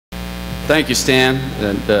Thank you, Stan,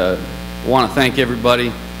 and want to thank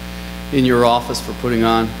everybody in your office for putting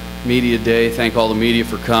on Media Day. Thank all the media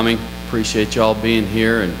for coming. Appreciate y'all being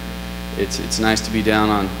here, and it's nice to be down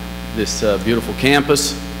on this beautiful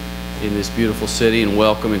campus in this beautiful city and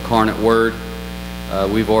welcome Incarnate Word.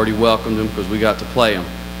 We've already welcomed them because we got to play them,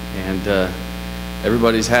 and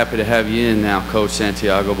everybody's happy to have you in now, Coach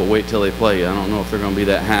Santiago, but wait till they play you. I don't know if they're going to be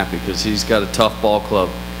that happy because he's got a tough ball club,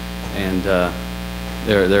 and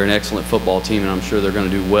they're an excellent football team, and I'm sure they're going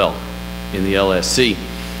to do well in the LSC.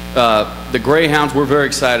 The Greyhounds, we're very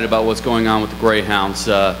excited about what's going on with the Greyhounds.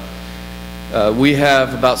 We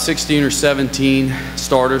have about 16 or 17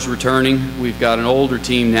 starters returning. We've got an older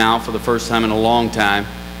team now for the first time in a long time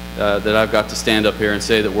that I've got to stand up here and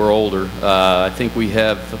say that we're older. I think we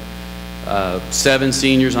have 7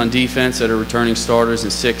 seniors on defense that are returning starters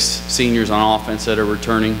and 6 seniors on offense that are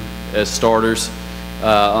returning as starters.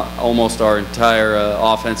 Almost our entire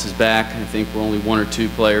offense is back. I think we're only 1 or 2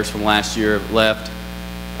 players from last year have left,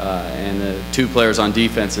 and 2 players on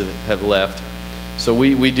defense have left. So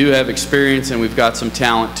we do have experience, and we've got some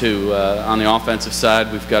talent too. On the offensive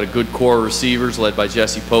side, we've got a good core of receivers led by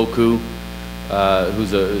Jesse Poku,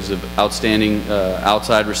 who's an outstanding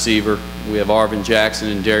outside receiver. We have Arvin Jackson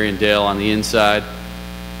and Darian Dale on the inside.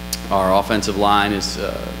 Our offensive line is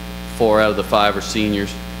 4 out of the 5 are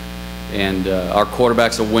seniors. And our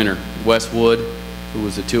quarterback's a winner, Wes Wood, who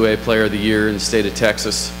was the 2A Player of the Year in the state of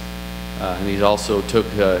Texas. And he also took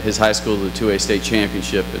his high school to the 2A State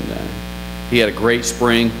Championship. And he had a great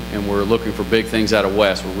spring, and we're looking for big things out of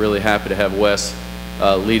Wes. We're really happy to have Wes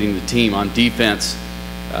leading the team. On defense,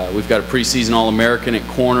 we've got a preseason All-American at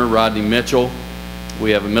corner, Rodney Mitchell.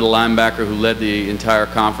 We have a middle linebacker who led the entire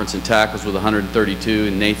conference in tackles with 132,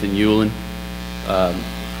 and Nathan Hewlin.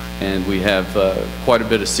 And we have quite a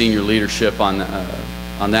bit of senior leadership on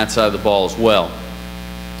that side of the ball as well.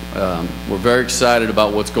 We're very excited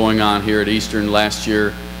about what's going on here at Eastern. Last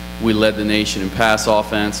year, we led the nation in pass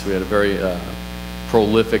offense. We had a very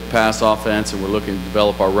prolific pass offense, and we're looking to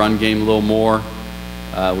develop our run game a little more.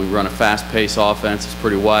 We run a fast-paced offense. It's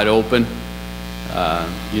pretty wide open.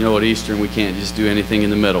 You know, at Eastern, we can't just do anything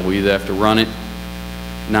in the middle. We either have to run it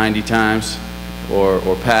 90 times or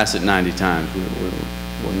pass it 90 times.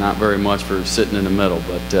 We're not very much for sitting in the middle,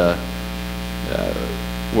 but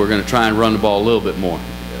we're going to try and run the ball a little bit more.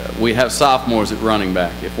 We have sophomores at running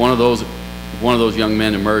back. If one of those young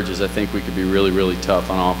men emerges, I think we could be really, really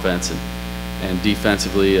tough on offense, and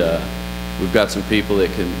defensively. We've got some people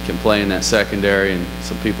that can play in that secondary, and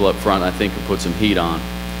some people up front I think can put some heat on.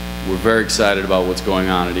 We're very excited about what's going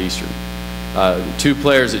on at Eastern. The 2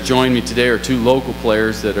 players that joined me today are 2 local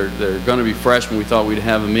players that are going to be freshmen. We thought we'd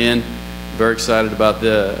have them in. Very excited about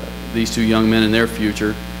these 2 young men and their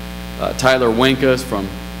future. Tyler Winka is from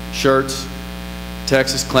Schertz,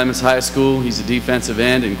 Texas Clements High School. He's a defensive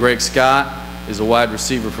end, and Greg Scott is a wide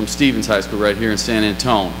receiver from Stevens High School right here in San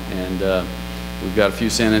Antonio. And we've got a few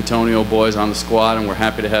San Antonio boys on the squad, and we're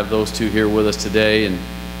happy to have those 2 here with us today,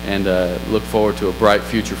 and look forward to a bright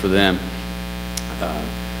future for them.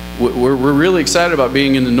 We're really excited about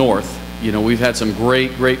being in the North. You know, we've had some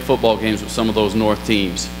great football games with some of those North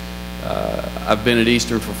teams. I've been at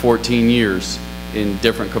Eastern for 14 years in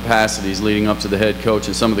different capacities leading up to the head coach,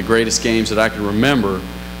 and some of the greatest games that I can remember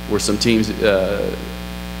were some games that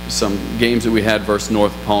we had versus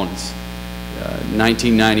North opponents.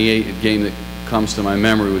 1998, a game that comes to my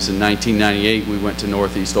memory was in 1998. We went to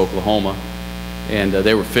Northeast Oklahoma, and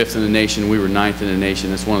they were 5th in the nation. We were 9th in the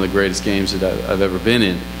nation. That's one of the greatest games that I've ever been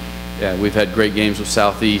in. We've had great games with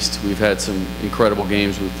Southeast. We've had some incredible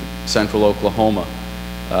games with Central Oklahoma.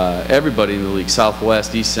 Everybody in the league,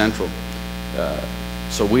 Southwest, East Central.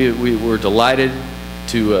 So we're delighted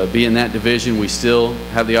to be in that division. We still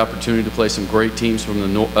have the opportunity to play some great teams from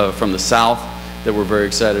the South that we're very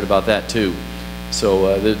excited about that too.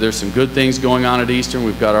 So there's some good things going on at Eastern.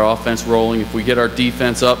 We've got our offense rolling. If we get our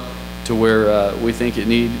defense up to where we think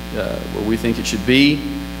it should be,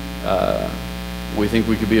 we think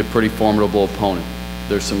we could be a pretty formidable opponent.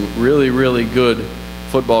 There's some really, really good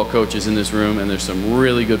football coaches in this room, and there's some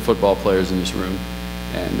really good football players in this room.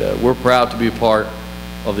 And we're proud to be a part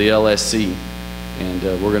of the LSC, and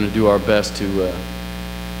we're going to do our best to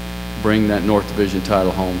bring that North Division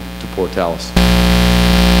title home to Port Tallis.